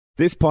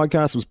This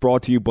podcast was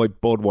brought to you by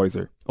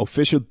Budweiser,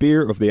 official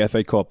beer of the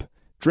FA Cup.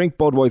 Drink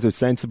Budweiser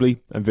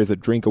sensibly and visit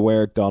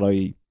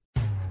drinkaware.ie.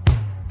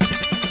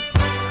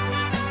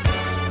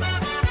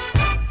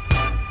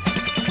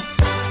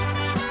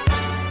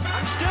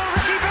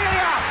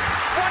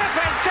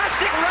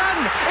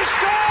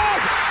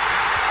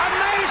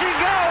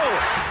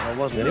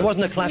 Wasn't it? It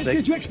wasn't a classic.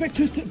 Did you expect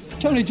us to,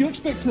 Tony, do you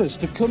expect us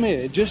to come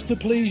here just to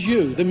please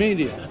you, the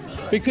media?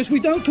 Because we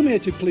don't come here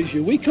to please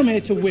you, we come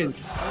here to win.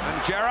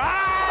 And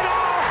Gerrard!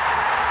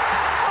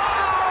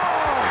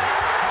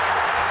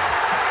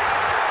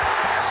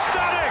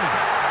 Stunning!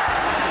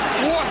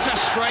 What a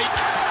strike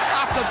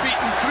after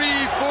beating 3,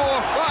 4,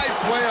 5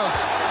 players.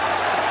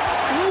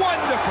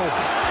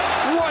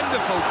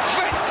 Wonderful,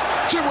 fit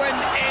to win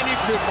any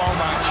football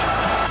match.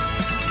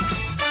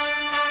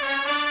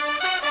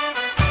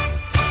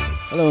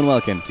 Hello and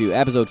welcome to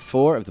episode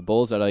 4 of the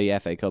Bulls.ie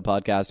FA Cup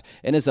podcast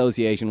in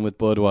association with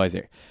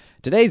Budweiser.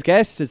 Today's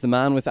guest is the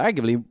man with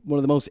arguably one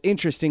of the most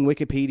interesting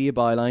Wikipedia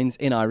bylines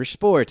in Irish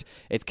sport.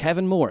 It's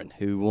Kevin Moran,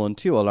 who won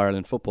 2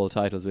 All-Ireland football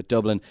titles with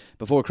Dublin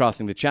before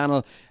crossing the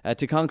Channel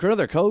to conquer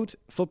another code,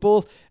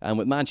 football. And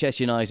with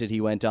Manchester United, he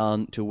went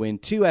on to win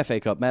 2 FA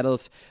Cup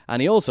medals.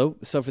 And he also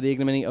suffered the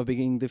ignominy of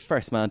being the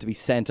first man to be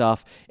sent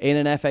off in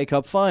an FA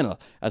Cup final.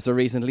 As so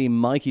recently,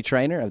 Mikey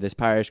Traynor of this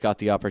parish got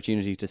the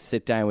opportunity to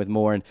sit down with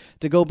Moran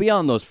to go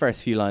beyond those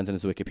first few lines on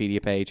his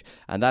Wikipedia page.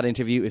 And that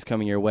interview is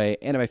coming your way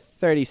in about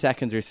 30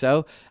 seconds or so.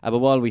 But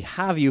while we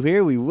have you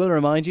here, we will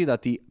remind you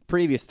that the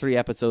previous 3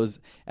 episodes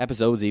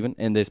even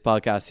in this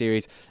podcast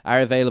series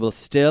are available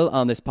still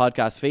on this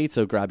podcast feed.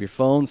 So grab your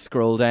phone,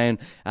 scroll down,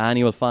 and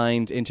you will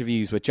find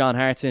interviews with John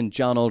Hartson,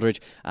 John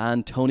Aldridge,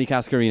 and Tony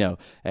Cascarino.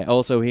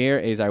 Also here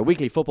is our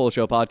weekly football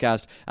show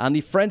podcast and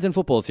the Friends in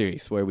Football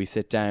series, where we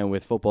sit down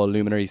with football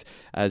luminaries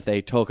as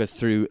they talk us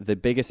through the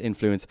biggest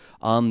influence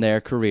on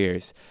their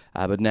careers.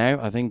 But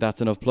now I think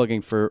that's enough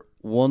plugging for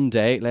one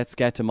day. Let's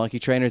get to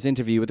Mikey Traynor's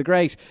interview with the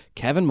great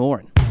Kevin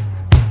Moran.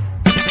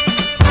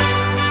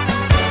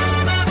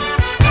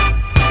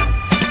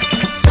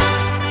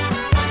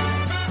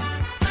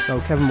 So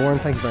Kevin Moran,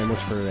 thank you very much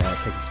for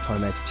taking some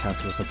time out to chat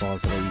to us at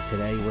Balls.ie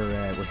today.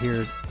 We're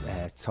here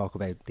to talk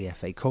about the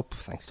FA Cup,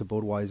 thanks to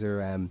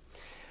Budweiser.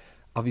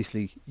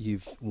 Obviously,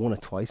 you've won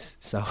it twice,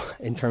 so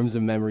in terms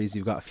of memories,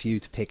 you've got a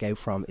few to pick out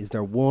from. Is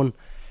there one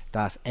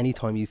that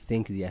anytime you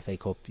think of the FA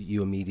Cup,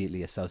 you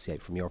immediately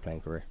associate from your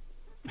playing career?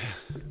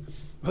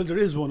 Well, there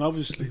is one,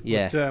 obviously.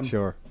 Yeah, but,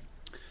 sure.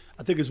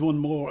 I think there's one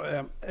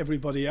more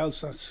everybody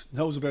else that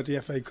knows about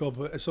the FA Cup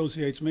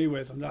associates me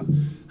with, and that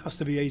has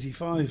to be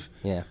 85.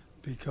 Yeah.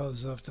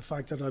 Because of the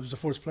fact that I was the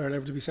first player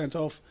ever to be sent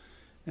off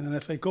in an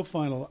FA Cup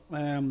final.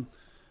 And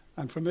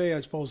for me, I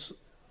suppose,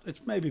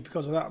 it's maybe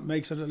because of that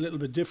makes it a little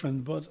bit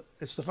different, but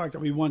it's the fact that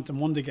we went and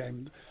won the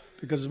game.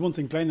 Because there's one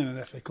thing playing in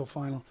an FA Cup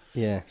final.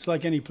 Yeah. It's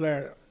like any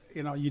player,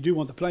 you know, you do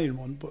want to play in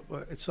one,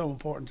 but it's so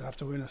important to have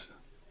to win it.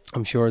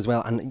 I'm sure as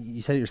well, and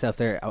you said it yourself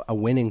there, a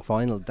winning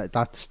final,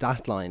 that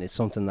stat line is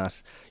something that,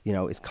 you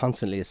know, is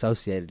constantly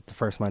associated. The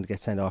first man to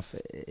get sent off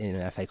in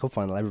an FA Cup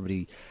final,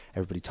 everybody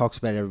talks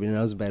about it, everybody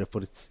knows about it,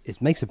 but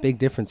it makes a big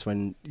difference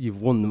when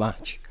you've won the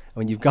match,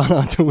 when you've gone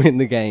on to win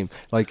the game.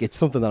 Like, it's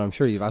something that I'm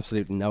sure you've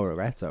absolutely no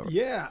regrets over.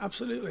 Yeah,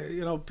 absolutely.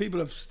 You know, people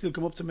have still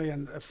come up to me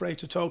and afraid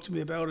to talk to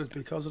me about it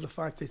because of the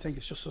fact they think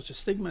it's just such a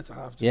stigma to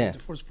have to be the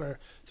first player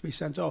to be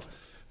sent off.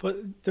 But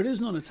there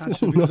is none attached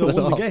to it because I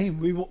won the game.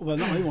 We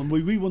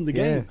won the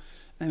game.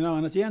 You know,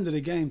 and at the end of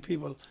the game,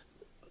 people,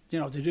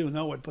 you know, they do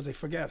know it, but they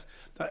forget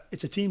that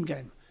it's a team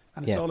game.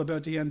 And it's all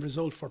about the end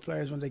result for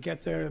players when they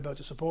get there, about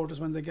the supporters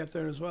when they get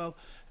there as well.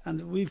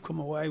 And we've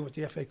come away with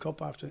the FA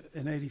Cup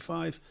in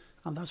 85.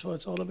 And that's what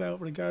it's all about,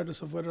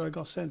 regardless of whether I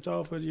got sent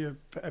off, whether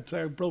a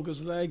player broke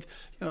his leg.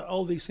 You know,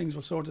 all these things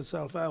will sort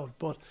itself out.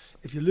 But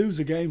if you lose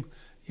a game,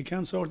 you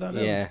can't sort that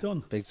out. It's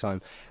done. Big time.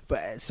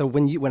 But so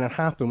when it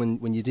happened,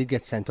 when you did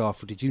get sent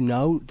off, did you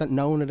know that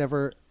no one had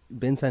ever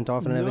been sent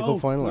off in an FA Cup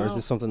final, or is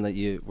this something that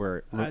you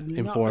were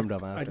informed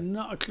of after? I had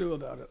not a clue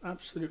about it.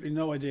 Absolutely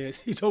no idea.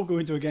 You don't go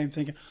into a game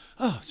thinking,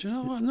 oh, do you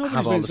know what? Nobody's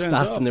have all the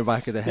stats in the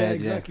back of the head.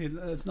 Exactly.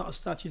 It's not a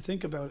stat you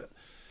think about it.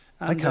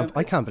 And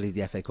I can't believe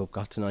the FA Cup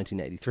got to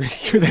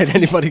 1983 without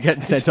anybody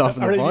getting sent off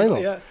in the final.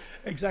 Yeah,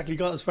 exactly.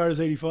 Got as far as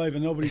 85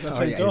 and nobody got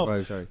sent off.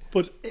 85, sorry.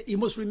 But you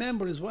must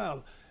remember as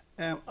well,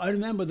 I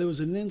remember there was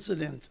an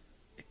incident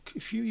a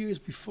few years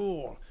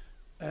before,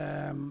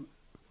 a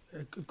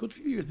good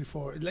few years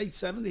before, late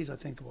 70s I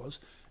think it was.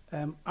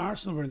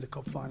 Arsenal were in the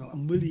cup final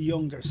and Willie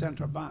Young, their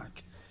centre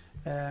back,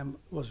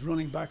 was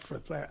running back for a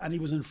player and he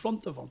was in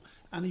front of him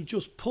and he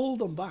just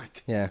pulled him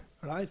back. Yeah.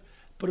 Right?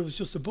 But it was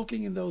just a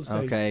booking in those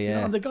days. Okay, yeah. You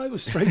know, and the guy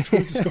was straight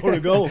through to score a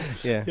goal.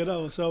 Yeah. You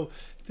know, so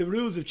the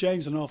rules have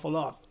changed an awful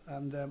lot.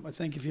 And I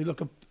think if you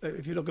look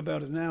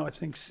about it now, I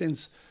think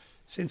since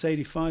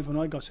 85 when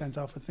I got sent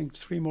off, I think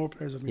 3 more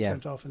players have been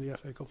sent off in the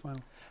FA Cup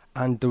final.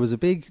 And there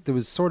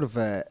was sort of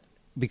a,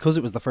 because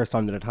it was the first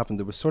time that it happened,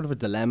 there was sort of a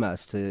dilemma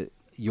as to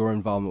your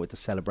involvement with the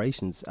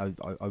celebrations.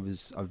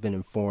 I've been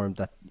informed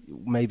that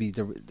maybe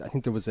I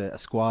think there was a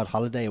squad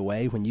holiday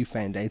away when you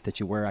found out that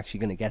you were actually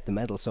going to get the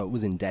medal, so it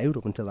was in doubt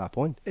up until that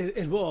point.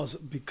 It was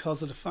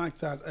because of the fact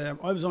that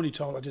I was only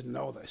told, I didn't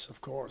know this,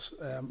 of course.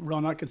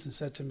 Ron Atkinson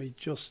said to me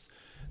just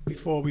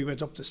before we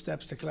went up the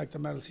steps to collect the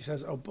medals, he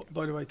says, "Oh,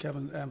 by the way,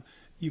 Kevin,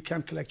 you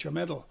can't collect your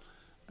medal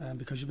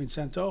because you've been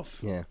sent off."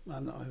 Yeah.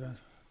 And I went,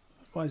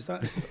 "Why is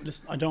that?"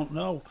 Listen, I don't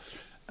know.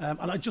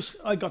 And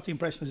I got the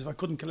impression as if I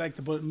couldn't collect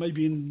it, but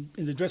maybe in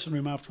the dressing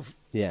room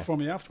for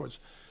me afterwards.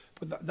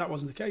 But that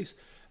wasn't the case.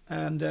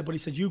 And but he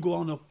said, "You go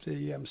on up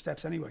the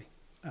steps anyway,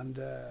 and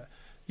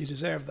you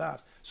deserve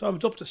that." So I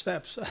went up the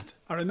steps.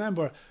 I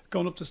remember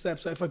going up the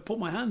steps. If I put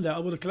my hand out, I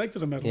would have collected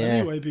the medal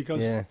anyway,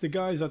 because the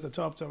guys at the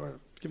top that were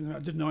giving them, I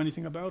didn't know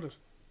anything about it.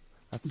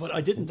 But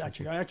I didn't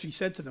actually. I actually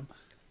said to them,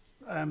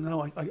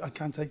 "No, I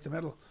can't take the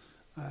medal."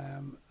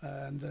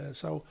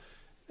 So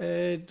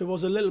there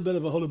was a little bit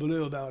of a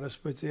hullabaloo about it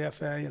with the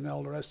FA and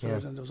all the rest of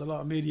it, and there was a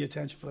lot of media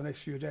attention for the next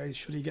few days.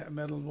 Should he get a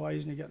medal? Why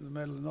isn't he getting the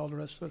medal? And all the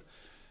rest of it.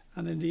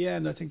 And in the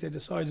end, I think they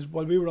decided,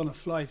 while we were on a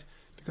flight,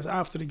 because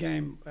after the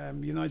game,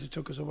 United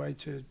took us away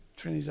to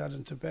Trinidad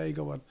and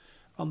Tobago, and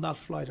on that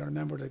flight, I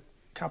remember the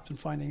captain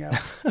finding out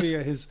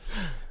via his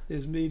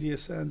media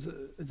sense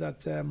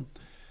that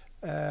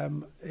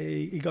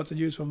he got the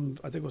news from,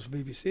 I think it was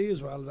BBC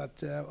as well,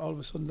 that all of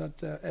a sudden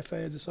that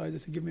FA had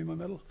decided to give me my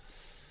medal.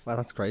 Well,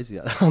 that's crazy.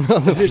 on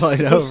the flight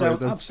over.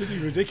 That's absolutely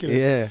ridiculous.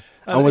 Yeah.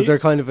 And was there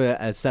kind of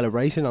a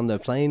celebration on the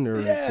plane, or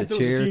a cheer? There was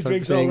a few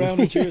drinks all around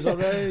and cheers.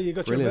 Already, you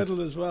got your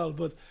medal as well.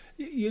 But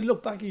you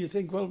look back and you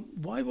think, well,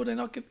 why would I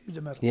not give you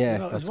the medal? Yeah,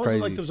 that's crazy. It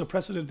wasn't like there was a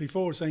precedent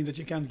before saying that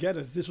you can't get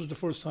it. This was the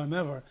first time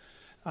ever.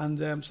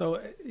 And so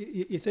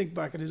you think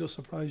back and it does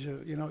surprise you,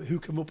 who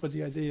came up with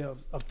the idea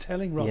of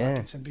telling Ron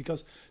Atkinson,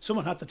 because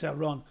someone had to tell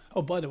Ron,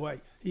 oh, by the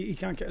way, he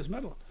can't get his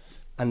medal.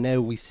 And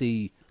now we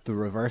see the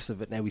reverse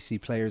of it. Now we see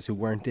players who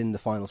weren't in the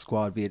final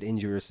squad, be it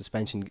injury or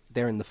suspension,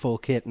 they're in the full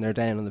kit and they're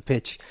down on the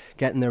pitch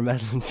getting their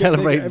medal and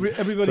celebrating.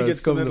 Everybody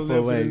gets the medal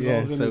now.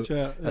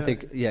 I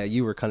think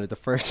you were kind of the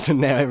first, and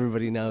now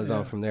everybody knows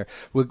on from there.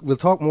 We'll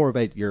talk more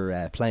about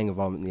your playing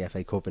involvement in the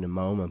FA Cup in a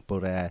moment,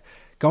 but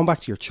going back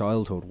to your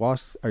childhood,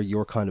 what are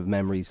your kind of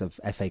memories of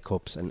FA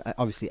Cups? And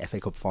obviously FA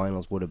Cup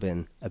finals would have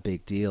been a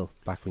big deal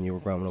back when you were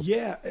growing up.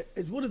 Yeah,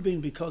 it would have been,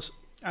 because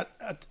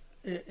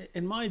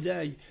in my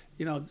day,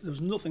 there was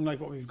nothing like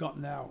what we've got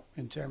now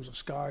in terms of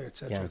Sky,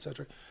 etc.,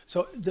 etc.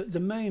 So the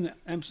main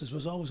emphasis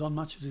was always on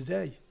Match of the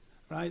Day,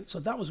 right?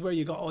 So that was where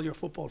you got all your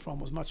football from,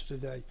 was Match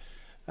of the Day,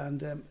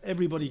 and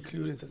everybody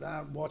clued into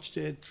that, watched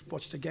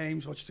the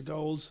games, watched the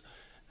goals,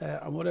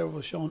 and whatever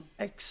was shown.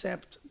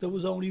 Except there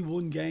was only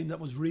one game that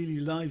was really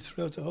live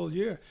throughout the whole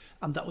year,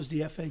 and that was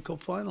the FA Cup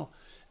final.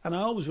 And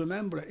I always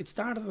remember it. It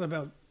started at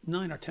about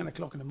 9 or 10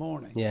 o'clock in the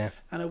morning. Yeah.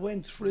 And I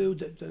went through,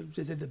 they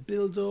did the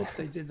build-up,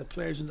 they did the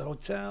players in the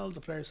hotel, the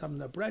players having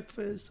their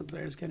breakfast, the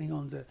players getting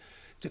on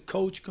the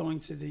coach going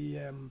to the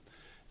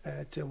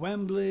to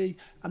Wembley,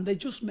 and they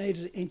just made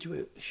it into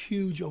a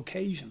huge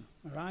occasion,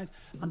 right?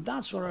 And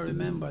that's what I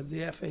remember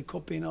the FA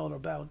Cup being all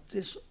about,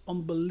 this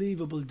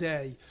unbelievable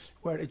day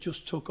where it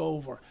just took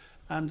over.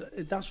 And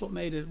that's what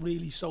made it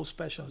really so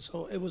special.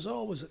 So it was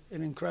always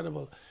an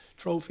incredible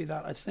trophy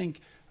that I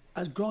think,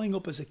 as growing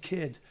up as a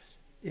kid,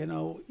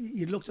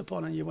 you looked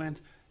upon and you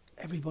went,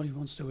 everybody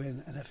wants to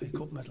win an FA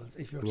Cup medal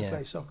if you were to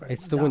play soccer.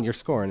 It's the one you're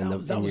scoring in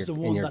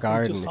your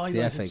garden. It's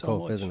the FA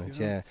Cup, isn't it?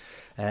 Yeah.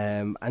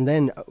 And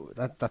then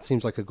that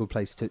seems like a good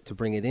place to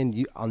bring it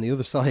in. On the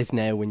other side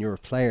now, when you're a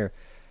player,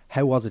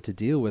 how was it to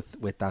deal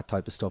with that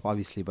type of stuff?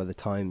 Obviously, by the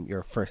time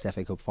your first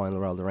FA Cup final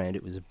rolled around,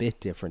 it was a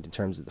bit different in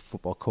terms of the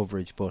football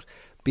coverage, but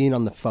being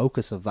on the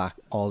focus of that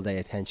all-day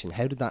attention,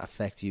 how did that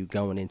affect you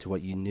going into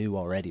what you knew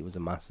already was a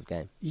massive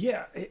game?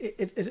 Yeah,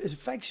 it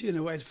affects you in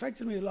a way. It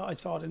affected me a lot, I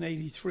thought, in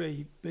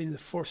 '83, being the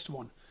first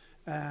one.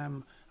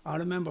 I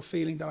remember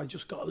feeling that I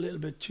just got a little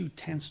bit too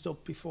tensed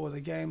up before the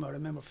game. I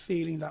remember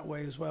feeling that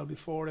way as well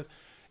before it.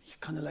 You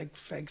kind of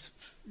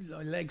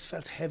legs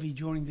felt heavy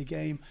during the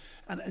game,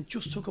 and it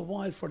just took a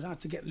while for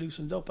that to get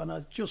loosened up. And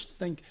I just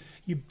think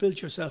you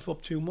built yourself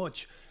up too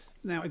much.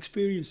 Now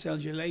experience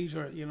tells you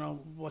later,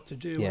 what to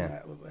do, and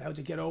how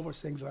to get over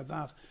things like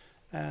that.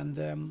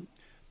 And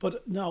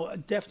but no,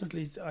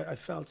 definitely I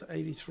felt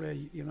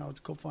 '83, the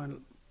cup final,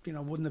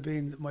 wouldn't have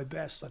been my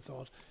best, I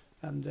thought.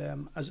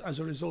 And as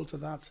a result of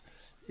that,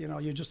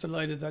 you're just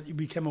delighted that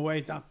we came away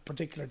at that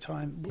particular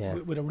time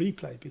with a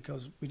replay,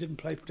 because we didn't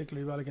play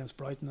particularly well against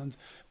Brighton, and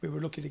we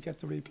were lucky to get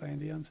the replay in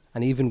the end.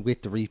 And even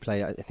with the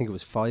replay, I think it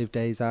was 5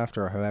 days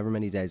after, or however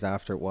many days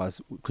after it was,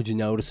 could you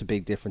notice a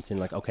big difference in,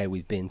 like, okay,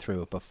 we've been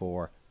through it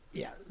before?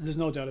 Yeah, there's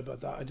no doubt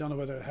about that. I don't know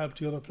whether it helped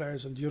the other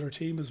players and the other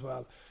team as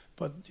well,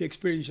 but the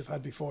experience you've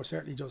had before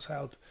certainly does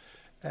help.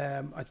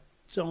 I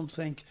don't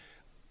think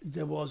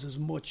there was as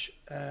much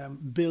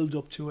build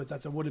up to it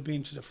that there would have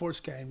been to the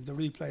first game. The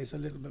replay is a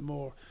little bit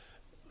more,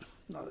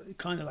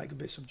 kind of like a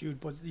bit subdued,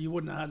 but you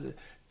wouldn't have had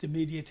the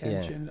media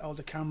attention, all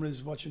the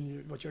cameras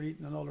watching what you're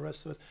eating and all the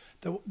rest of it.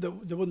 There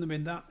wouldn't have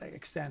been that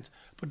extent.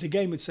 But the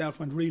game itself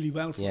went really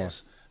well for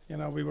us. You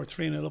know, we were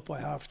 3-0 up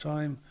by half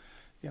time.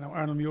 You know,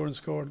 Arnold Muren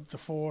scored the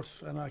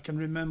fourth, and I can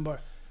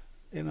remember,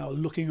 you know,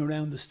 looking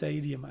around the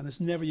stadium, and it's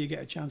never you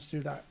get a chance to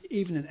do that.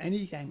 Even in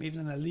any game, even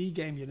in a league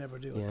game, you never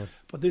do it.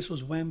 But this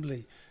was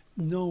Wembley,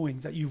 knowing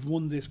that you've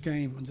won this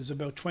game and there's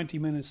about 20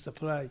 minutes to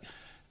play.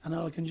 And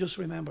I can just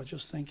remember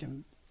just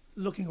thinking,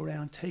 looking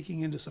around,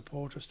 taking in the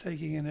supporters,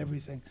 taking in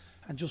everything,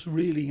 and just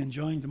really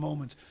enjoying the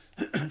moment.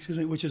 Excuse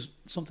me, which is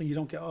something you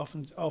don't get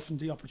often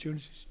the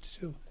opportunity to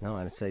do. No,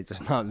 and I'd say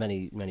there's not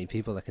many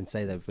people that can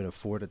say they've been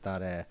afforded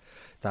that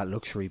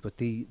luxury. But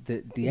the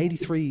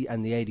 83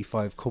 and the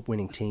 85 cup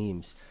winning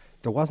teams,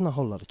 there wasn't a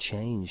whole lot of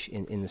change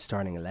in the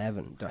starting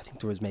 11. I think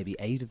there was maybe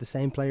 8 of the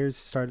same players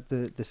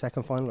started the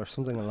second final or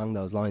something along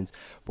those lines.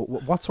 But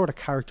what sort of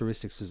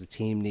characteristics does a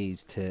team need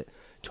to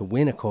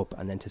win a cup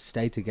and then to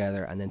stay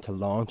together and then to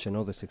launch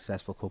another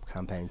successful cup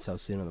campaign so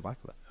soon on the back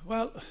of it?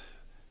 Well,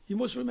 you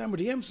must remember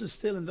the emphasis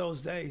still in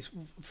those days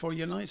for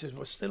United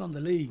was still on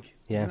the league.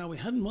 Yeah. You know, we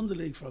hadn't won the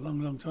league for a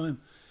long, long time.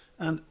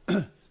 And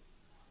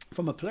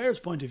from a player's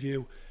point of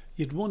view,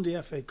 you'd won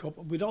the FA Cup.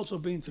 We'd also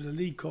been to the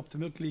League Cup, the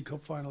Milk League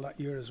Cup final that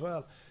year as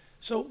well.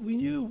 So we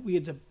knew we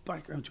had the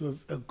background to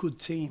a good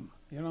team,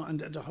 you know, and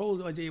the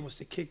whole idea was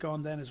to kick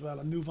on then as well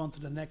and move on to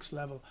the next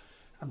level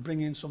and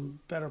bring in some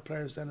better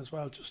players then as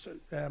well, just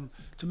to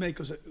make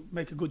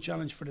a good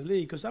challenge for the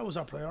league, because that was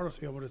our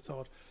priority, I would have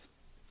thought.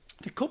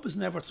 The cup is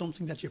never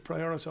something that you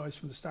prioritise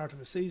from the start of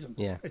a season.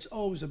 Yeah. It's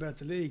always about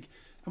the league.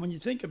 And when you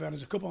think about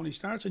it, the cup only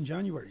starts in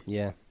January.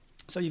 Yeah.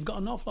 So you've got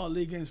an awful lot of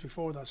league games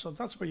before that. So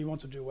that's where you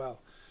want to do well.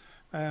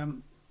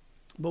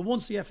 But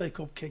once the FA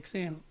Cup kicks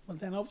in, well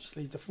then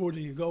obviously the further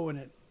you go in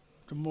it,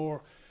 the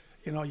more,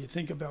 you know, you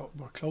think about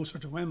we're closer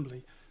to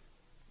Wembley.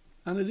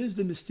 And it is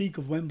the mystique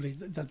of Wembley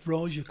that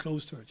draws you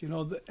close to it. You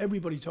know,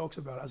 everybody talks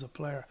about it as a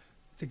player.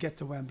 To get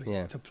to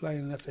Wembley, to play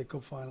in an FA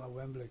Cup final at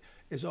Wembley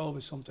is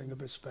always something a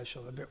bit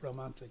special, a bit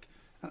romantic,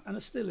 and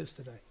it still is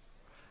today.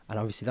 And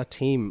obviously that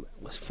team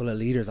was full of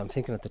leaders. I'm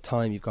thinking at the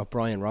time you've got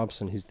Brian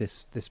Robson, who's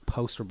this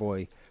poster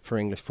boy for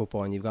English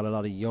football, and you've got a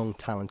lot of young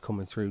talent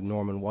coming through.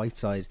 Norman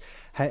Whiteside.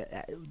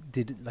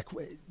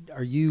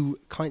 Are you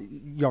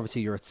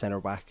obviously you're at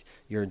centre back.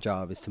 Your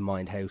job is to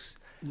mind house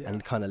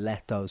and kind of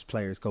let those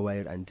players go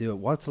out and do it.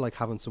 What's it like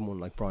having someone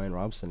like Brian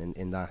Robson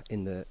in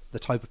the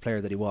type of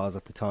player that he was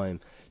at the time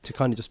to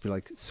kind of just be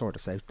like, sort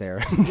us out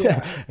there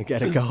and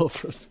get a goal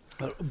for us?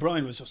 Well,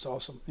 Brian was just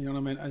awesome. You know what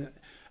I mean? And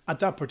at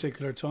that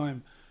particular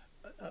time,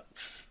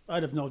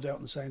 I'd have no doubt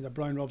in saying that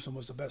Brian Robson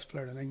was the best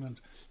player in England,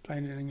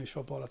 playing in English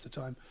football at the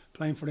time.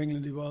 Playing for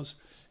England he was,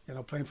 you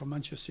know, playing for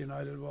Manchester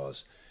United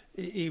was.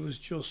 He was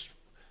just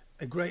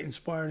a great,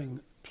 inspiring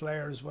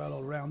player as well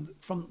all around,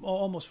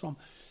 almost from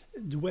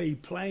the way he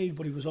played,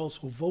 but he was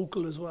also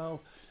vocal as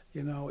well.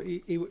 You know,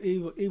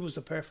 he was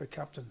the perfect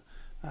captain,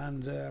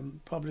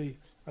 and probably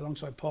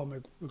alongside Paul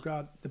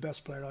McGrath, the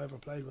best player I ever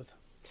played with.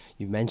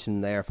 You've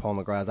mentioned there Paul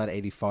McGrath, that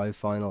 85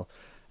 final.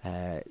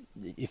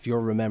 If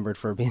you're remembered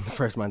for being the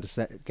first man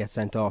to get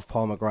sent off,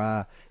 Paul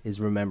McGrath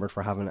is remembered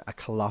for having a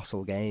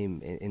colossal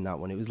game in that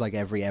one. It was like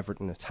every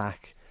Everton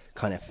attack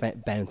kind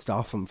of bounced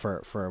off him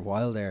for a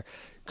while there.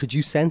 Could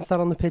you sense that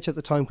on the pitch at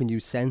the time? Can you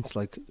sense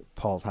like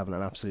Paul's having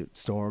an absolute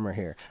stormer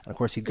here? And of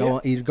course he'd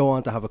go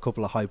on to have a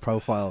couple of high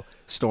profile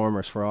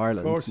stormers for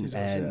Ireland, of course he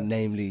does,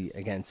 namely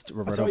against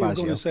Roberto Baggio. I thought you were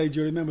going to say, do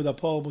you remember that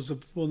Paul was the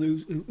one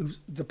who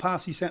the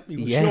pass he sent me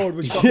was short,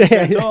 which got me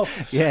sent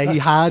off. Yeah, he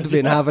had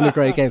been having a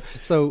great game.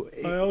 So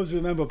I always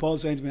remember Paul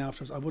saying to me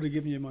afterwards, I would have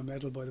given you my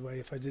medal, by the way,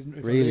 if I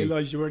really?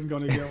 realised you weren't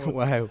going to get one.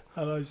 Wow.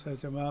 And I said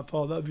to him,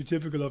 Paul, that would be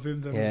typical of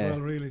him then as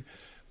well, really.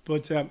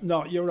 But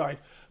no, you're right.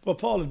 But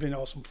Paul had been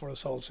awesome for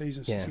us all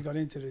season since he got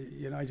into the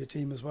United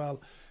team as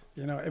well.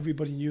 You know,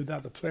 everybody knew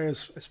that. The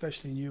players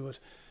especially knew it.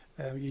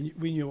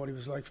 We knew what he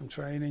was like from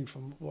training,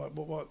 from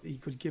what he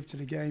could give to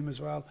the game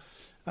as well.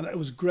 And it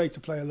was great to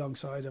play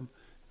alongside him.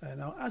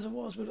 Now, as it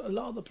was with a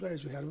lot of the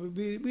players we had,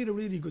 we had a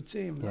really good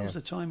team. That was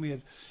the time we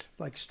had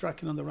like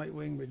Strachan on the right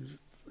wing,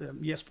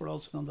 with Jesper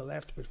Olsen on the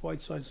left, with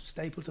Whiteside,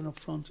 Stapleton up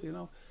front, you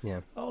know.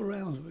 Yeah. All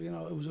around, you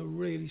know, it was a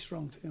really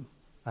strong team.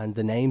 And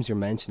the names you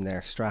mentioned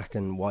there,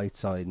 Strachan,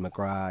 Whiteside,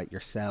 McGrath,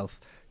 yourself,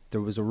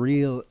 there was a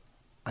real,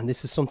 and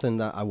this is something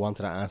that I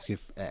wanted to ask you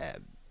as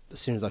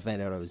soon as I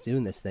found out I was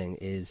doing this thing,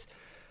 is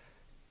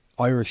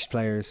Irish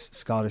players,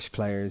 Scottish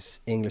players,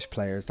 English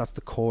players, that's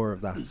the core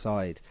of that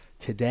side.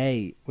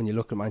 Today, when you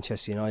look at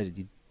Manchester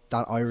United,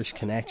 that Irish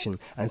connection,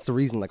 and it's the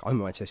reason, like,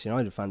 I'm a Manchester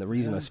United fan, the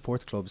reason I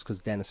support the club is because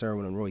Dennis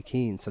Irwin and Roy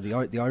Keane, so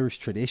the Irish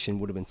tradition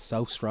would have been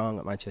so strong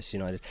at Manchester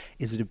United.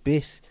 Is it a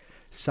bit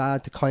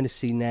sad to kind of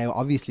see now?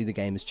 Obviously the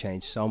game has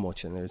changed so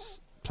much and there's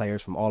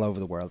players from all over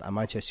the world, and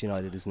Manchester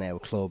United is now a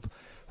club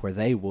where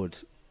they would,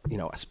 you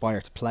know,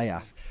 aspire to play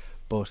at.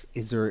 But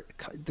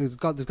there's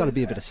got to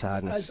be a bit of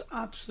sadness. It's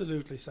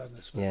absolutely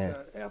sadness. Yeah.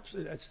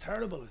 Absolutely, it's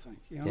terrible, I think.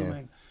 You know what I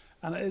mean?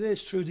 And it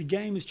is true, the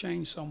game has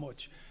changed so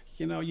much.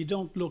 You know, you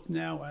don't look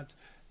now at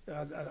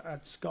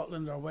at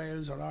Scotland or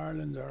Wales or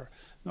Ireland or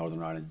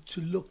Northern Ireland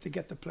to look to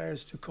get the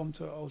players to come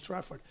to Old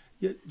Trafford.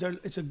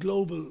 It's a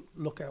global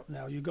lookout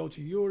now. You go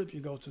to Europe,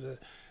 you go to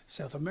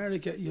South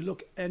America, you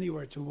look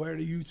anywhere to where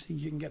you think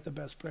you can get the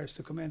best players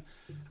to come in.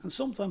 And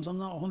sometimes I'm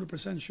not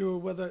 100% sure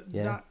whether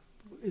that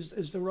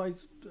is the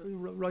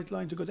right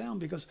line to go down,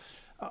 because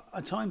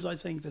at times I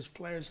think there's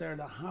players there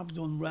that have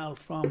done well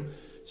from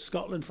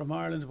Scotland, from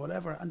Ireland,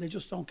 whatever, and they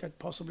just don't get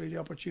possibly the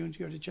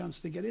opportunity or the chance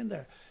to get in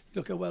there. You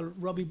look at, well,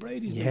 Robbie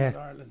Brady's been at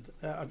Ireland,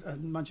 at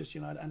Manchester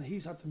United, and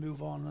he's had to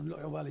move on, and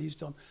look how well he's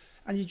done.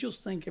 And you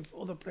just think if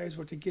other players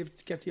were to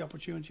get the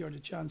opportunity or the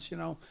chance,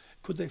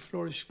 could they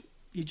flourish?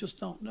 You just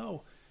don't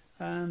know.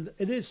 And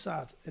it is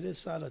sad. It is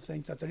sad, I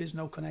think, that there is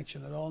no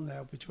connection at all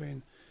now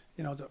between,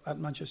 at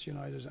Manchester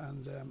United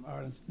and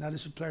Ireland. Now,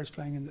 this is players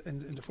playing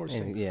in the first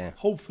team. Yeah.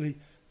 Hopefully,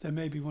 there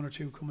may be one or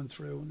two coming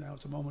through now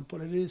at the moment,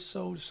 but it is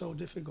so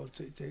difficult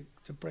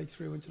to break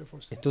through into the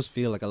first team. It does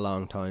feel like a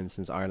long time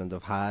since Ireland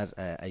have had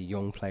a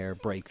young player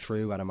break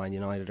through at a Man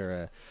United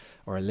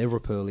or a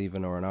Liverpool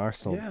even, or an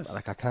Arsenal. Yes.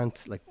 Like, I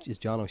can't, like, is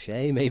John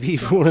O'Shea maybe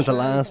one of the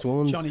last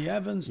ones? Johnny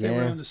Evans, they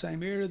were in the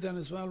same era then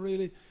as well,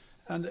 really.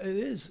 And it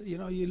is,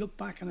 you look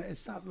back and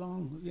it's that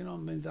long,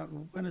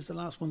 when is the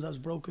last one that's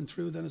broken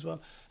through then as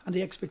well? And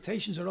the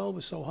expectations are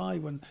always so high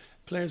when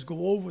players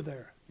go over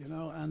there,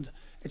 and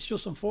it's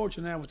just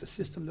unfortunate now with the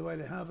system the way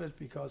they have it,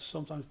 because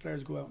sometimes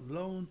players go out on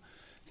loan,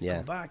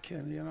 come back,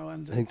 and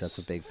and I think that's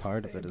a big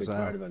part of it as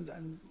well.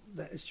 And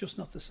it's just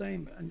not the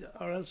same,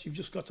 or else you've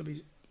just got to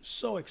be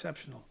so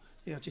exceptional,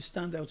 you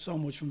stand out so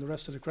much from the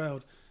rest of the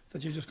crowd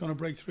that you're just going to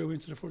break through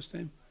into the first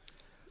team.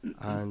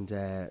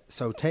 And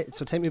so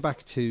take me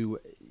back to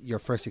your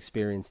first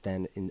experience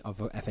then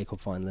of a FA Cup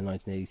final in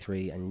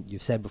 1983, and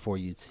you've said before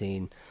you'd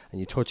seen, and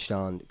you touched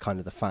on kind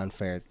of the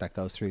fanfare that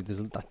goes through.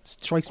 That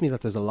strikes me that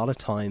there's a lot of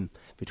time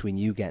between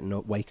you getting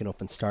up, waking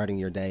up and starting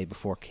your day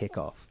before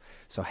kick-off.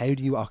 So how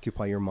do you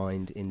occupy your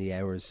mind in the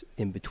hours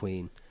in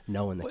between,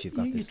 knowing that you've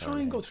got this? You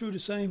try and go through the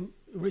same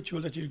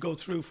ritual that you'd go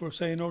through for,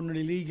 say, an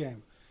ordinary league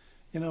game.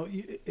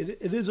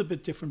 It is a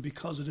bit different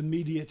because of the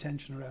media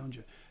attention around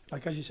you.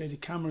 Like, as you say, the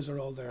cameras are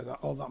all there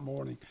all that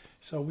morning.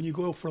 So when you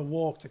go out for a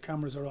walk, the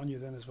cameras are on you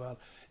then as well.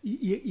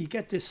 You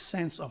get this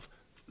sense of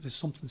there's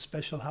something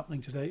special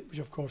happening today, which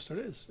of course there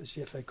is. It's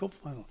the FA Cup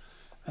final.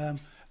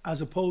 As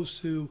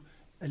opposed to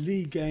a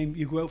league game,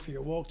 you go out for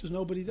your walk, there's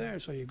nobody there.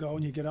 So you go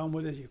and you get on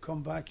with it, you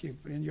come back, you're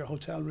in your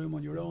hotel room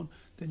on your own,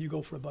 then you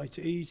go for a bite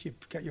to eat, you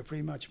get your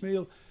pre-match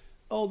meal.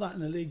 All that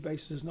in a league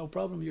basis is no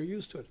problem, you're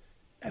used to it.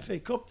 FA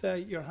Cup day,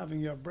 you're having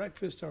your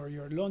breakfast or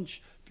your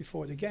lunch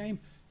before the game,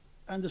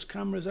 and there's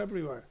cameras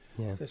everywhere.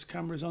 Yeah. There's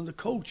cameras on the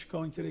coach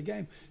going to the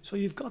game. So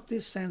you've got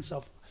this sense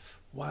of,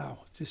 wow,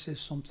 this is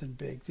something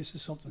big, this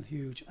is something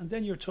huge. And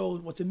then you're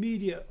told what the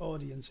media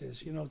audience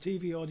is,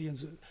 TV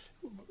audience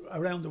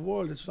around the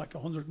world, it's like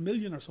 100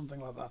 million or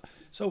something like that.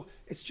 So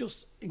it's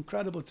just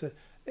incredible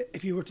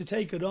if you were to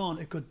take it on,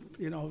 it could,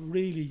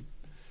 really,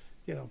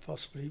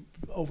 possibly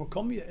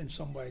overcome you in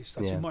some ways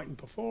that you mightn't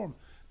perform.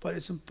 But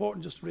it's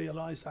important just to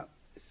realise that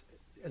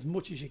as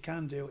much as you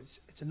can do,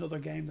 it's another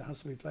game that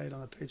has to be played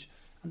on a pitch.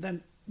 And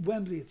then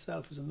Wembley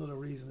itself is another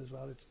reason as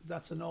well.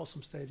 That's an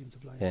awesome stadium to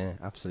play in. Yeah,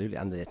 absolutely.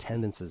 And the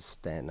attendances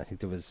then, I think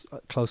there was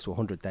close to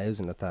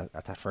 100,000 at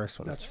that first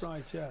one. That's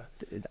right, yeah.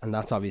 And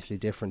that's obviously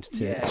different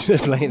to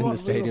playing in the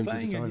stadium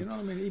at the time. You know what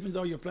I mean? Even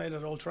though you played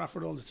at Old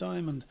Trafford all the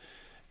time, and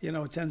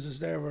attendances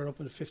there were up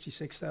in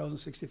 56,000,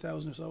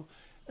 60,000 or so,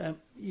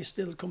 you're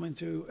still coming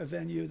to a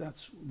venue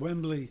that's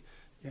Wembley,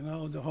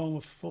 the home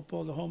of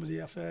football, the home of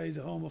the FA,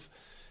 the home of...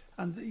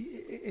 And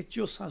it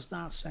just has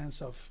that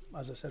sense of,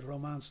 as I said,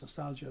 romance,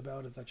 nostalgia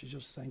about it, that you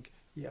just think,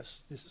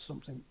 yes, this is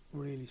something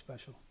really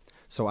special.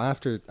 So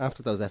after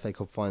those FA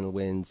Cup final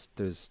wins,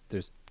 there's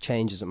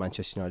changes at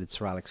Manchester United.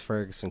 Sir Alex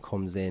Ferguson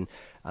comes in,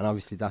 and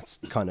obviously that's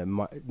kind of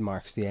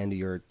marks the end of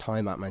your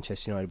time at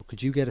Manchester United. But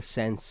could you get a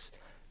sense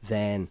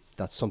then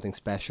that something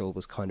special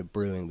was kind of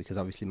brewing? Because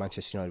obviously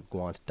Manchester United would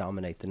go on to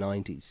dominate the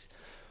 90s.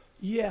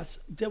 Yes,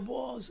 there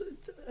was.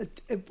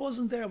 It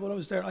wasn't there when I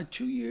was there. I had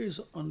 2 years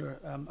under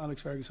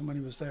Alex Ferguson when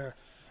he was there,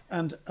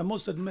 and I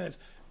must admit,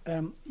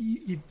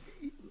 you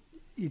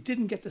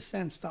didn't get the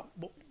sense that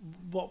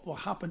what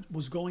happened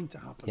was going to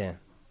happen. Yeah,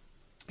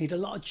 he had a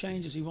lot of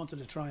changes he wanted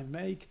to try and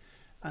make,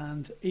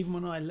 and even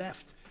when I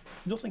left,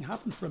 nothing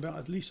happened for about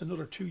at least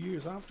another 2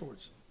 years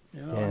afterwards.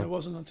 And it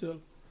wasn't until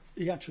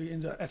he actually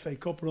in the FA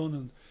Cup run,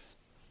 and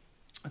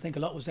I think a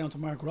lot was down to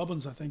Mark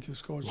Robbins, I think, who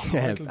scored some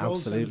vital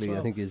goals. Absolutely. Well.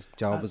 I think his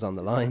job was on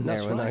the line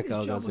there when that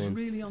goal goes in. His job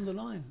was really on the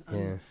line.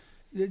 And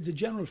the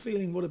general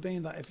feeling would have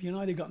been that if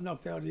United got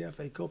knocked out of the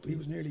FA Cup, he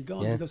was nearly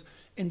gone. Because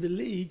in the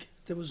league,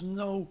 there was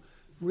no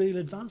real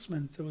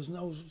advancement. There was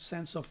no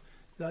sense of,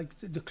 like,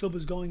 the club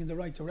is going in the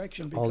right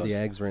direction. Because all the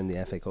eggs were in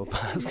the FA Cup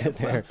basket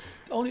there.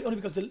 Only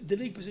because the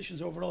league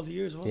positions over all the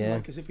years, it wasn't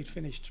like as if he'd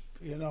finished,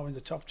 in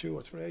the top 2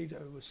 or 3.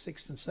 It was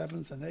 6th and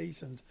 7th and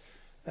 8th.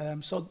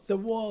 And so there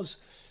was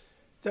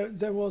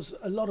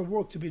a lot of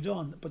work to be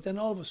done, but then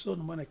all of a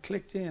sudden when it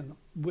clicked in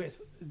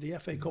with the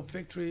FA Cup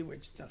victory,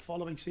 which the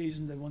following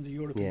season they won the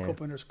European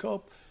Cup Winners'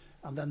 Cup,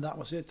 and then that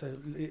was it.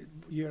 The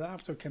year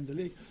after came the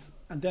league,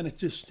 and then it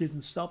just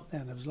didn't stop.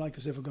 Then it was like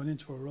as if we'd gone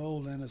into a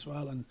role then as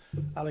well. And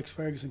Alex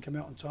Ferguson came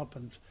out on top,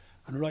 and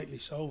rightly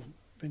so.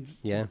 Been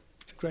the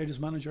greatest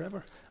manager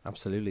ever.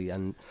 Absolutely.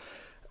 And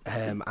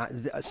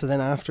so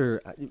then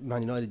after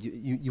Man United,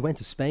 you went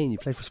to Spain. You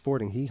played for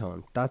Sporting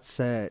Gijón.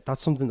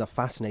 That's something that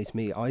fascinates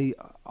me.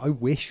 I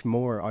wish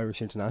more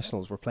Irish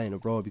internationals were playing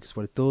abroad, because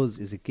what it does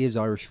is it gives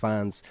Irish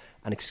fans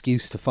an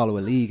excuse to follow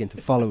a league and to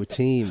follow a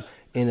team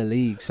in a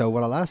league. So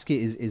what I'll ask you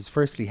is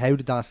firstly, how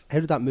did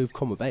that move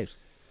come about?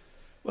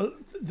 Well,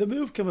 the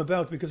move came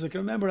about because I can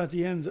remember at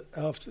the end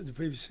of the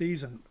previous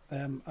season,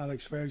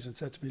 Alex Ferguson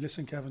said to me,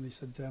 "Listen, Kevin," he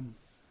said,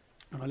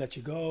 "I'll let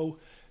you go."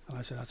 And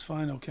I said, "That's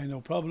fine, okay,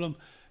 no problem."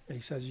 He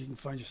says, "You can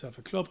find yourself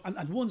a club." And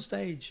at one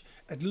stage,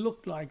 it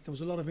looked like there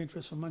was a lot of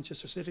interest from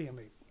Manchester City in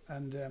me.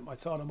 And I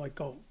thought I might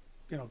go,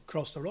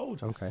 across the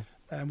road,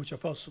 which I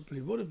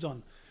possibly would have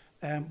done.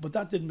 But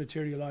that didn't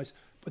materialise.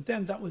 But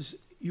then that was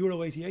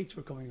Euro 88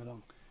 were coming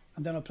along.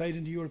 And then I played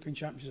in the European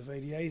Championships of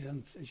 88.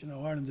 And, as you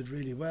know, Ireland did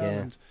really well.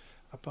 Yeah. And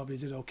I probably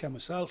did okay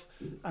myself.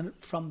 And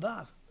from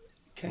that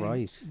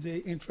came the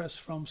interest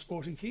from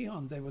Sporting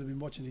Gijón. They would have been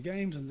watching the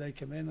games, and they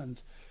came in and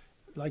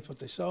liked what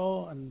they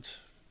saw and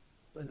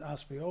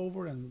asked me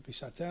over, and we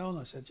sat down.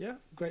 I said, "Yeah,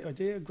 great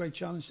idea, great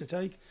challenge to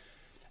take."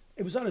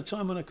 It was at a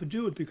time when I could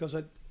do it because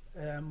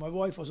my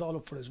wife was all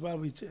up for it as well.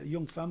 We had a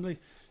young family.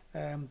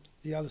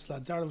 The eldest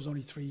lad, Dara, was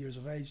only 3 years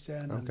of age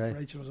then, and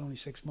Rachel was only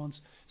 6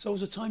 months. So it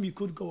was a time you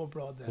could go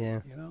abroad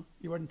then.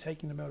 You weren't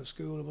taking them out of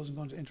school. It wasn't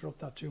going to interrupt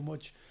that too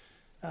much.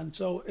 And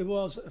so it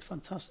was a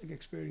fantastic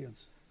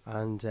experience,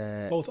 and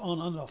both on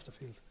and off the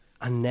field.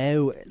 And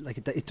now,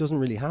 it doesn't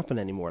really happen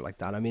anymore like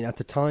that. I mean, at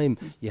the time,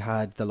 you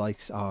had the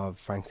likes of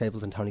Frank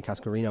Staples and Tony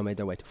Cascarino made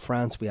their way to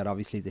France. We had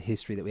obviously the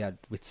history that we had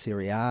with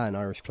Serie A and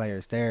Irish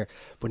players there.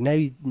 But now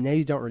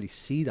you don't really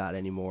see that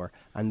anymore.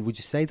 And would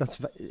you say that's,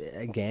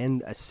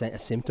 again, a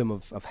symptom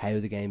of how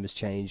the game has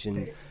changed?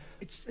 And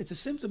it's a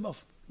symptom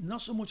of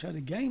not so much how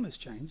the game has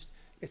changed.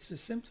 It's a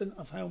symptom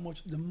of how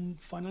much the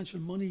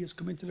financial money has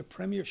come into the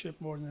Premiership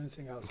more than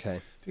anything else.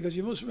 Okay. Because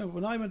you must remember,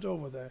 when I went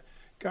over there,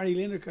 Gary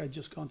Lineker had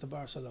just gone to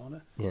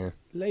Barcelona. Yeah.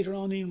 Later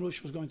on, Ian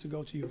Rush was going to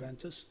go to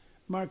Juventus.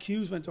 Mark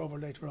Hughes went over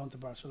later on to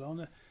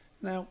Barcelona.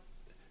 Now,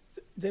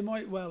 they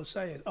might well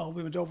say it,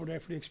 we went over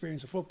there for the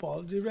experience of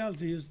football. The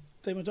reality is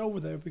they went over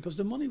there because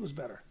the money was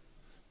better.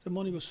 The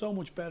money was so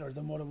much better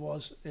than what it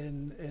was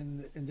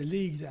in the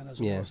league then,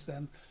 as it was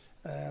then,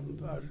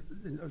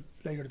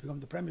 later to become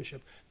the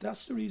Premiership.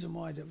 That's the reason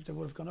why they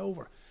would have gone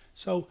over.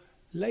 So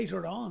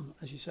later on,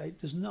 as you say,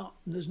 there's no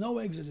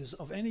exodus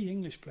of any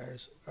English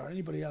players or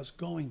anybody else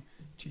going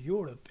to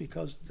Europe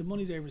because the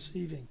money they're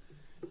receiving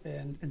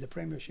in the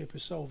Premiership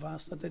is so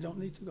vast that they don't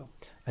need to go.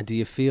 And do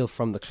you feel,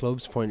 from the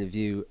club's point of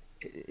view,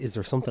 is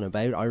there something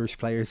about Irish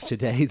players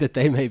today that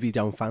they maybe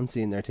don't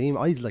fancy in their team?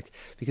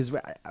 Because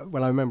I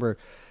remember,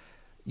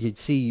 you'd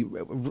see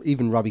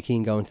even Robbie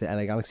Keane going to the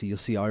LA Galaxy, you'll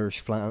see Irish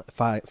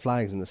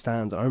flags in the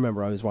stands. And I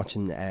remember I was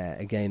watching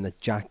a game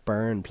that Jack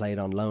Byrne played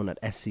on loan at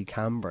SC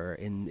Camber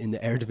in the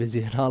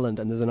Eredivisie in Holland,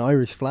 and there's an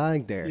Irish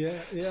flag there. Yeah.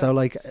 So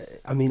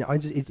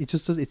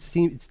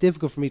it's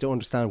difficult for me to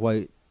understand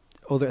why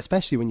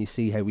especially when you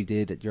see how we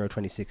did at Euro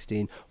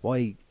 2016,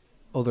 why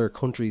other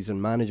countries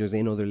and managers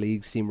in other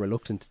leagues seem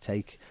reluctant to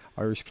take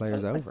Irish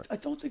players over. I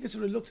don't think it's a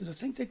reluctance. I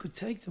think they could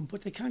take them,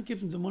 but they can't give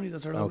them the money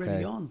that they're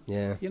already on.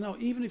 Yeah.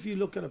 Even if you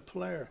look at a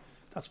player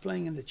that's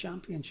playing in the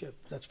Championship,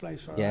 that's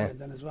plays for Ireland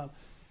then as well,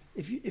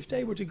 if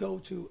they were to go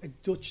to a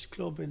Dutch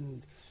club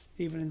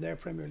even in their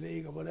Premier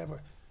League or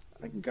whatever,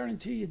 I can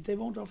guarantee you they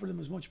won't offer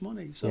them as much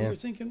money. So you're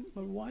thinking,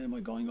 well, why am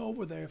I going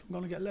over there if I'm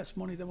going to get less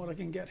money than what I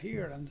can get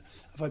here? And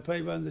if I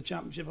play well in the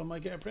Championship, I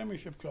might get a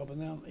Premiership club, and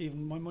then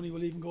even my money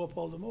will even go up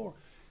all the more.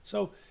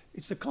 So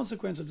it's the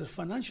consequence of the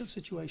financial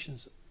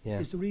situations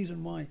is the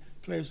reason why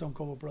players don't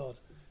go abroad.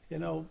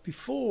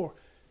 Before,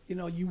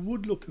 you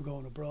would look at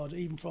going abroad,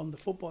 even from the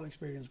football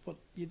experience, but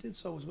you did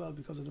so as well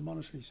because of the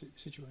monetary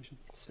situation.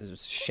 It's a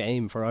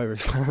shame for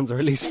Irish fans, or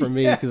at least for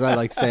me, because I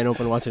like staying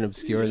up and watching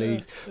obscure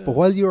leagues. But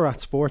while you were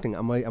at Sporting,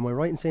 am I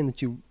right in saying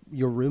that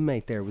your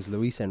roommate there was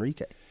Luis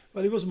Enrique?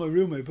 Well, he wasn't my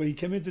roommate, but he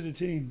came into the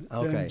team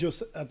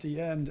just at the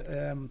end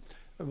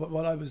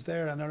while I was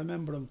there, and I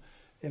remember him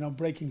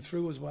breaking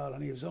through as well,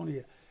 and he was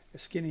only a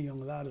skinny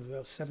young lad of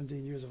about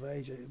 17 years of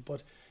age,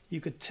 but you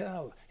could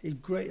tell he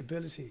had great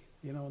ability,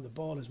 on the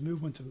ball. His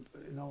movement,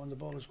 on the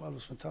ball as well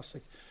was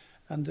fantastic,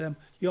 and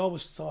you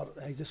always thought,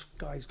 hey, this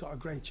guy's got a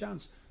great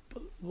chance,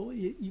 but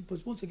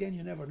but once again,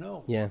 you never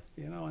know. Yeah.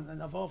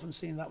 And I've often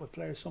seen that with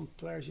players. Some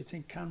players you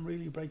think can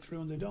really break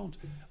through, and they don't.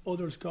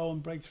 Others go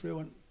and break through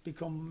and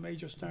become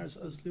major stars,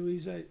 as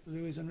Luis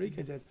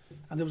Enrique did.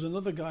 And there was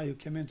another guy who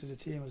came into the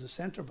team as a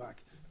centre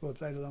back, who I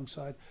played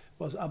alongside,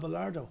 was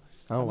Abelardo.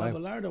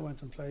 Abelardo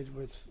went and played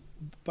with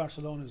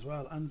Barcelona as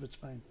well, and with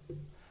Spain.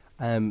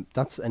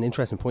 That's an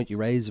interesting point you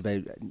raise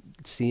about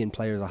seeing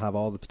players that have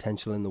all the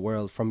potential in the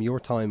world. From your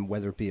time,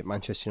 whether it be at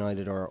Manchester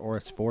United or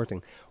at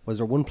Sporting, was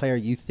there one player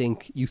you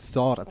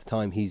thought at the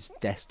time he's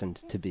destined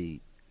to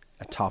be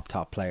a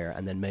top player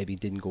and then maybe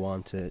didn't go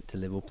on to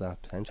live up to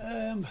that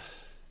potential?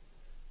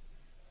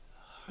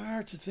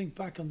 Hard to think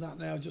back on that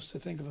now, just to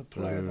think of a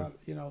player that,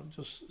 you know,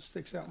 just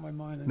sticks out in my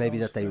mind. Maybe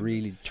that they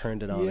really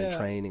turned it on in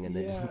training and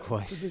they didn't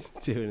quite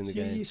do it in the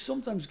game. You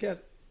sometimes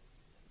get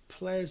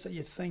players that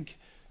you think,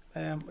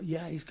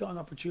 he's got an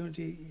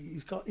opportunity,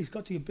 he's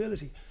got the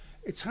ability.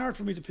 It's hard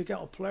for me to pick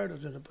out a player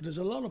that did it, but there's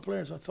a lot of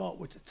players I thought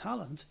with the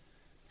talent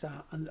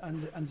and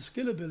the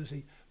skill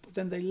ability, but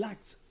then they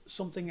lacked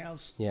something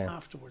else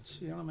afterwards.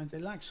 You know what I mean? They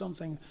lacked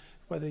something,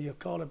 whether you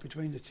call it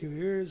between the two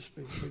ears,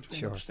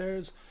 between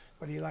upstairs,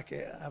 whether you lack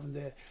having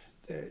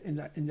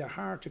in their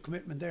heart the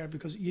commitment there,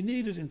 because you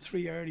need it in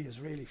three areas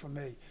really for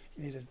me.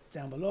 You need it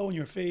down below in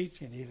your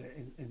feet, you need it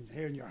in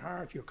here in your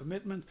heart, your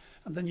commitment,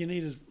 and then you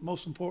need it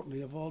most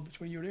importantly of all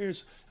between your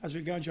ears as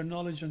regards your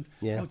knowledge and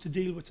how to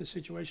deal with the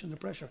situation, the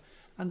pressure.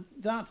 And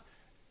that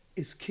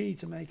is key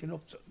to making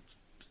up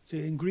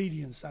the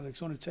ingredients that it's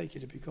going to take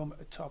you to become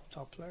a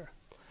top player.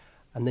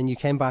 And then you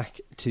came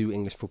back to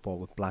English football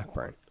with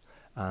Blackburn.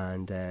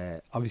 And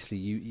obviously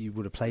you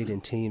would have played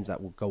in teams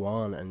that would go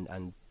on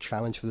and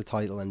challenge for the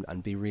title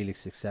and be really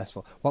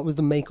successful. What was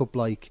the makeup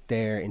like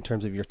there in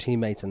terms of your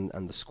teammates and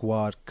the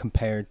squad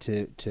compared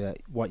to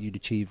what you'd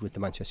achieved with the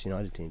Manchester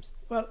United teams?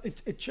 Well,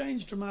 it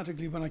changed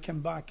dramatically when I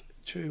came back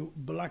to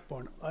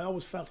Blackburn. I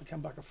always felt I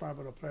came back a far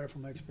better player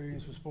from my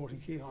experience with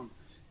Sporting Gijón,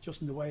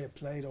 just in the way I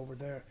played over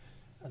there,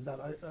 and that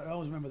I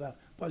always remember that.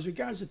 But as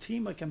regards the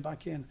team I came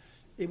back in,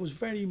 it was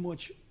very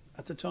much,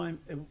 at the time,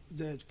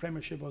 the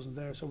Premiership wasn't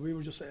there, so we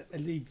were just a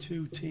League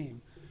Two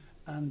team,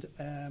 and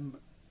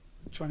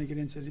trying to get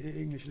into the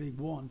English League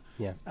One.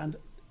 Yeah. And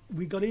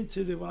we got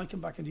into when I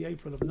came back in the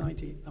April of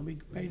 '90, and we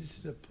made it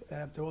to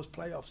there was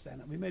playoffs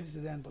then, and we made it to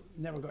then, but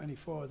never got any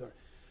further.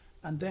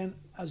 And then,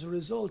 as a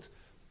result,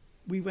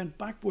 we went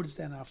backwards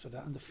then after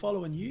that. And the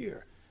following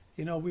year,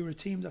 you know, we were a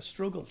team that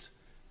struggled.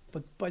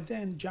 But by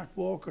then, Jack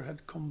Walker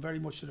had come very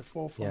much to the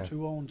forefront,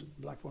 who owned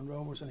Blackburn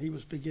Rovers, and he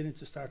was beginning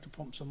to start to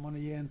pump some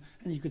money in.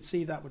 And you could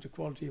see that with the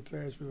quality of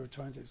players we were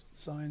trying to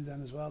sign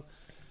then as well.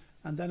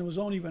 And then it was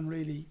only when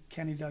really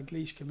Kenny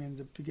Dalglish came in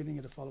the beginning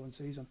of the following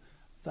season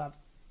that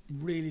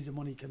really the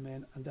money came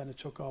in, and then it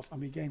took off,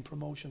 and we gained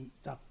promotion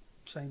that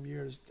same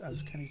year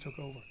as Kenny took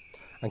over.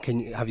 And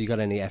have you got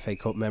any FA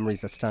Cup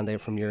memories that stand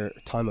out from your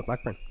time at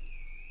Blackburn?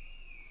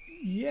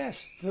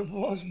 Yes, there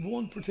was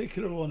one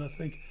particular one, I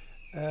think.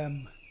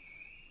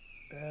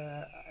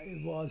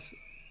 It was,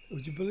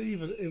 would you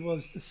believe it, it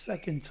was the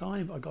second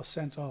time I got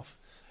sent off,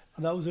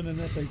 and that was in an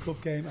FA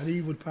Cup game at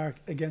Ewood Park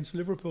against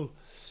Liverpool,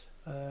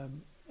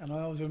 and I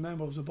always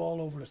remember it was a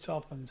ball over the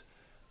top, and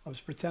I was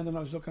pretending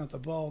I was looking at the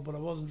ball, but I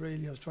wasn't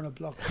really. I was trying to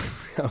block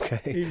it. Okay.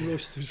 He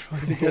rushed to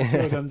trying to get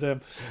to it, and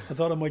I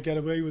thought I might get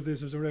away with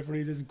this if the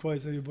referee didn't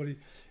quite say it, but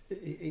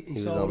he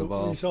saw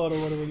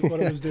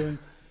what I was doing.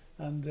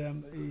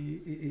 And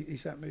he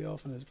sent me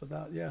off in it. But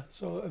that,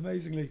 so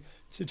amazingly,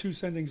 the two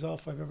sendings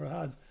off I've ever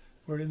had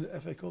were in the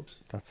FA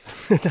Cups.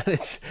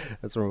 That's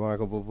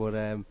remarkable. But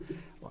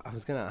I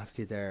was going to ask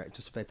you there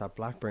just about that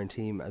Blackburn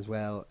team as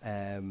well.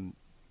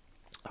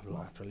 I'm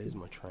after losing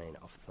my train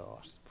of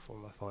thought before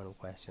my final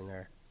question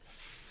there.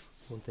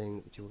 One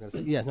thing that you were going to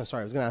say,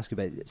 I was going to ask you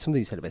about something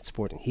you said about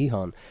Sporting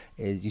Gijón.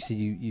 Is you said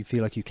you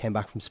feel like you came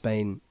back from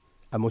Spain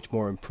a much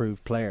more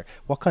improved player.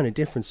 What kind of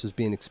difference was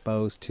being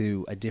exposed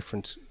to a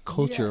different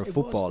culture of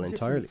football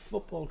entirely?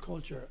 Football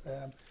culture,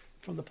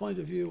 from the point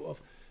of view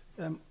of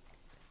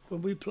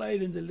when we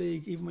played in the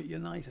league, even with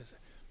United,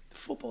 the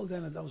football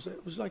then it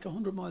was like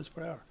 100 miles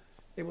per hour.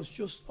 It was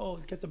just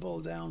get the ball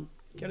down,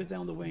 get it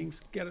down the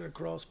wings, get it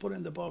across, put it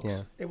in the box.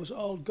 Yeah. It was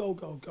all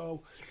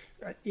go.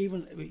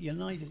 Even with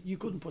United, you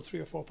couldn't put 3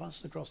 or 4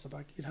 passes across the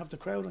back. You'd have the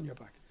crowd on your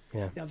back.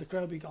 Yeah. You have the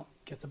crowd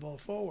get the ball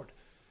forward.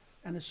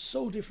 And it's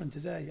so different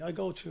today. I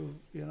go to,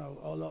 a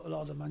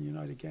lot of the Man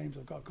United games.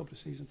 I've got a couple of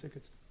season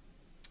tickets.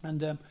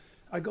 And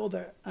I go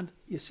there and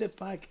you sit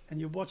back and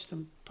you watch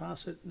them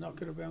pass it,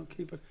 knock it around,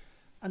 keep it.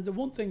 And the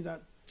one thing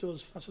that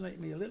does fascinate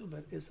me a little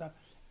bit is that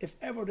if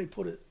ever they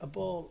put a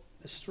ball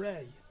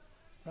astray,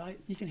 right,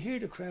 you can hear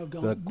the crowd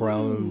going, the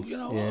groans,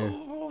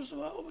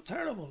 oh,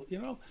 terrible,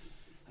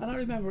 And I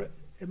remember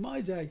in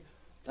my day,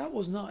 that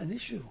was not an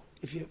issue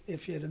if you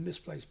had a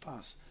misplaced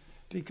pass.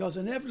 Because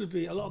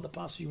inevitably, a lot of the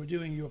passes you were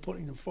doing, you were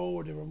putting them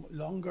forward. They were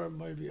longer,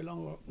 maybe a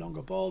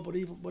longer ball, but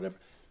even whatever,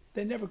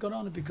 they never got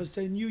on it because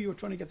they knew you were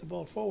trying to get the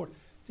ball forward.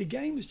 The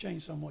game has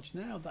changed so much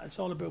now that it's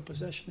all about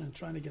possession and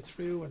trying to get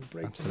through and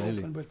break them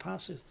open with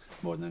passes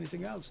more than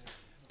anything else.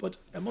 But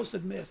I must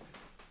admit,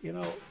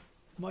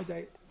 my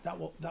day that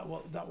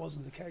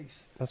wasn't the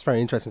case. That's very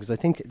interesting because I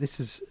think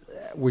this is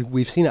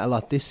we've seen it a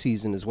lot this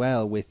season as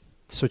well with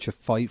such a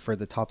fight for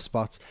the top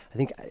spots. I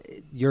think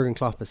Jurgen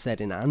Klopp has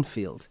said in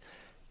Anfield,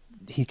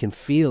 he can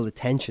feel the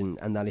tension,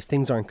 and that if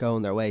things aren't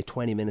going their way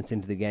 20 minutes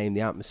into the game,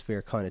 the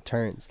atmosphere kind of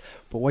turns.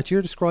 But what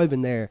you're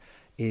describing there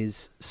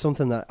is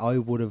something that I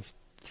would have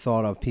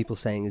thought of people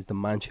saying is the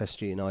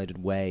Manchester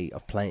United way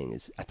of playing,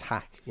 is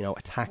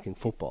attacking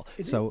football.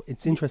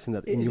 It's interesting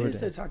that in your day. It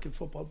is attacking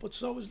football, but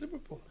so is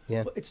Liverpool.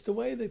 Yeah. But it's the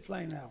way they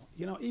play now.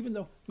 Even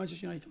though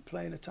Manchester United can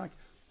play and attack,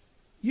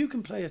 you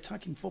can play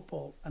attacking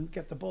football and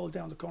get the ball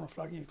down the corner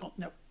flag and you can't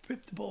now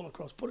whip the ball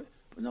across, put it.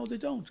 But no, they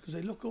don't, because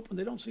they look up and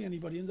they don't see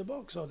anybody in the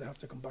box, so they have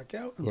to come back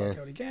out and back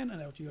out again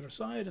and out the other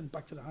side and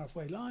back to the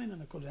halfway line,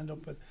 and it could end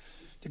up with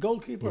the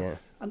goalkeeper.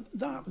 And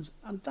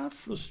that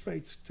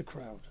frustrates the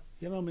crowd.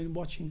 You know what I mean?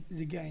 Watching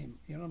the game.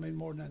 You know what I mean?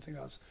 More than anything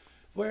else.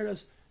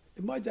 Whereas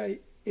in my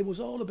day, it was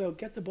all about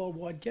get the ball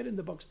wide, get in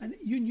the box, and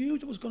you knew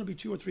there was going to be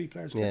 2 or 3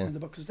 players getting in the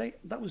box, because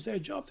that was their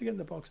job to get in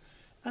the box.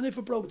 And if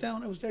it broke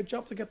down, it was their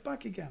job to get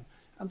back again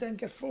and then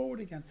get forward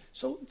again.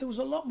 So there was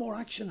a lot more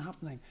action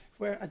happening,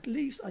 where at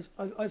least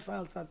I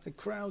felt that the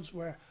crowds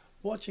were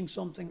watching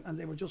something and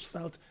they were just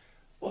felt,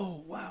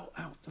 oh wow,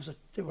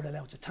 they were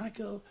allowed to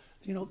tackle.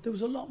 You know, there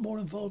was a lot more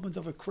involvement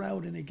of a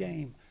crowd in a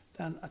game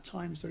than at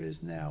times there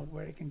is now,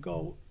 where it can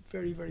go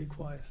very, very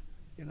quiet.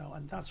 You know,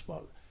 and that's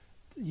what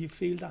you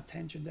feel, that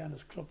tension then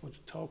as club would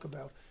talk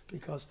about,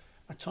 because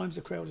at times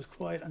the crowd is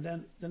quiet, and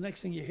then the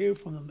next thing you hear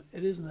from them,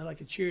 it isn't like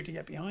a cheer to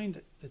get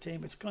behind the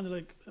team. It's kind of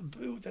like a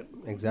boo.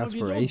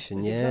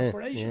 Exasperation,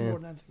 exasperation more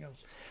than anything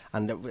else.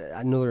 And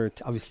another,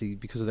 obviously,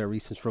 because of their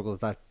recent struggles,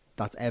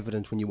 that's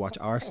evident when you watch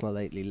Arsenal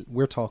lately.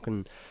 We're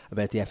talking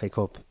about the FA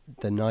Cup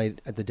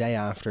the day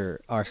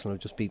after Arsenal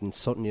have just beaten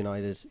Sutton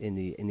United in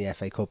the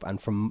FA Cup,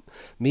 and from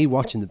me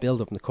watching the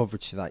build up and the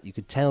coverage to that, you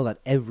could tell that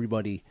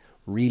everybody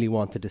really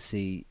wanted to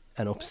see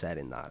an upset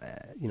in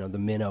that. You know, the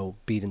minnow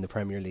beating the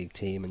Premier League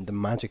team, and the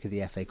magic of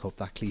the FA Cup,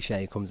 that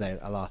cliche comes out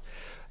a lot.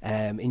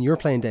 In your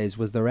playing days,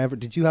 was there ever,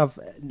 did you have,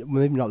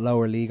 maybe not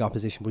lower league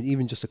opposition, but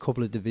even just a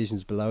couple of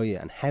divisions below you?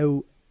 And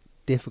how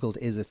difficult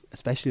is it,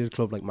 especially at a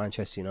club like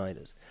Manchester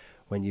United,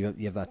 when you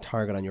have that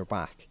target on your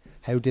back?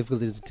 How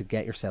difficult is it to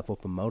get yourself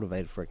up and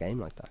motivated for a game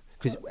like that?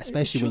 Because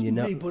especially when you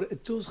know, but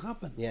it does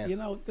happen. Yeah. You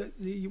know,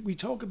 we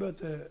talk about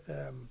the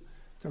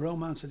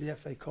romance of the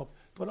FA Cup,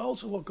 but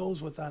also what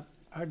goes with that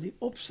are the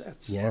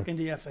upsets in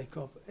the FA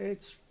Cup.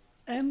 It's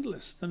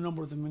endless, the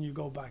number of them when you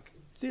go back.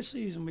 This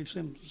season we've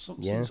seen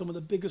some of the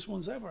biggest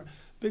ones ever.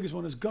 Biggest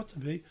one has got to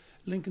be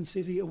Lincoln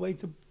City away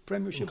to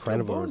Premiership.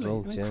 Incredible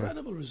result.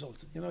 Incredible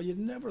result. You know, you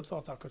never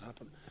thought that could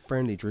happen.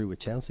 Burnley drew with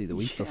Chelsea the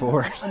week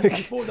before. And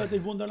before that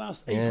they'd won their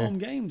last 8 home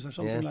games or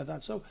something like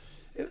that. So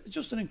it's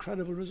just an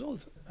incredible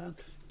result.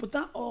 But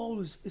that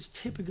always is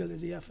typical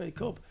of the FA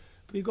Cup.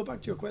 But you go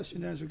back to your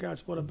question there as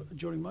regards what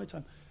during my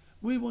time.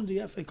 We won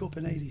the FA Cup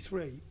in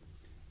 '83.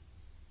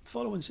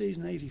 Following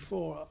season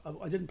 '84,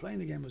 I didn't play in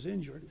the game, I was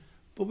injured.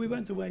 But we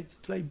went away to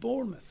play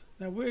Bournemouth.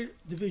 Now we're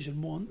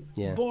Division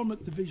 1,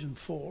 Bournemouth Division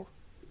 4.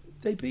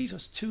 They beat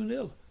us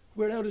 2-0.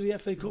 We're out of the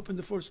FA Cup in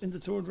the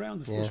third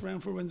round, the first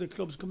round for when the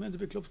clubs come in, the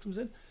big clubs comes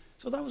in.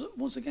 So that was,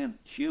 once again,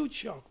 huge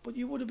shock. But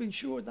you would have been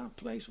sure that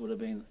place would have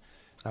been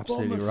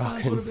absolutely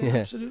rocking. Would have been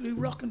absolutely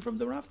rocking from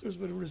the rafters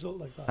with a result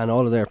like that. And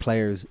all of their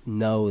players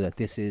know that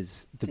this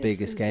is the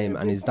biggest game,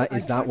 and is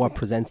that what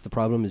presents the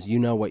problem? Is you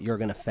know what you're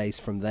going to face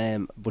from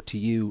them, but to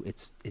you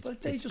it's they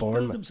just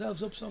build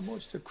themselves up so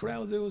much. The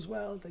crowd do as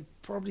well. They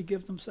probably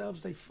give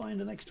themselves. They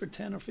find an extra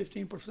 10 or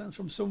 15%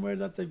 from somewhere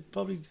that they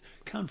probably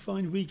can't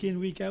find week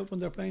in, week out when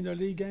they're playing their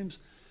league games.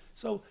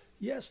 So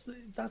yes,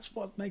 that's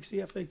what makes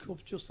the FA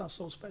Cup just that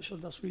so special.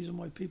 That's the reason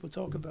why people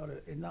talk about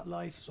it in that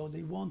light. So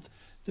they want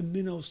the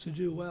minnows to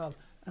do well,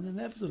 and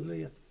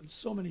inevitably,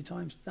 so many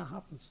times that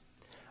happens.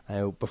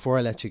 Before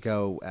I let you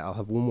go, I'll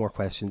have one more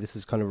question. This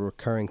is kind of a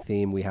recurring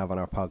theme we have on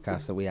our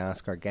podcast that we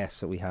ask our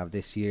guests that we have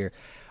this year.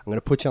 I'm going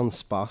to put you on the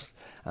spot,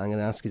 and I'm going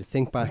to ask you to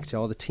think back to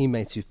all the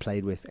teammates you've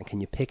played with, and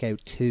can you pick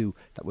out 2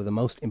 that were the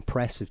most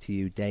impressive to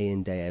you day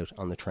in, day out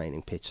on the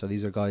training pitch? So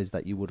these are guys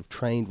that you would have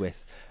trained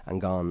with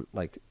and gone,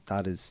 like,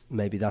 that's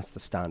the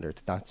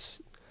standard.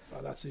 That's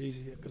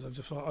easy, because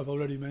I've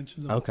already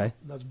mentioned them. Okay.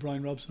 That's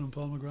Brian Robson and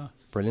Paul McGrath.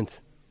 Brilliant.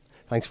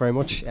 Thanks very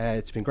much.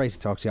 It's been great to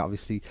talk to you.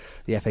 Obviously,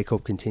 the FA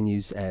Cup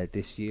continues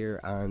this year,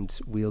 and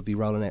we'll be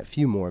rolling out a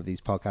few more of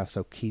these podcasts,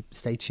 so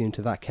stay tuned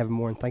to that. Kevin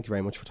Moran, thank you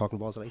very much for talking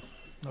to Balls at 8.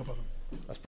 No problem. That's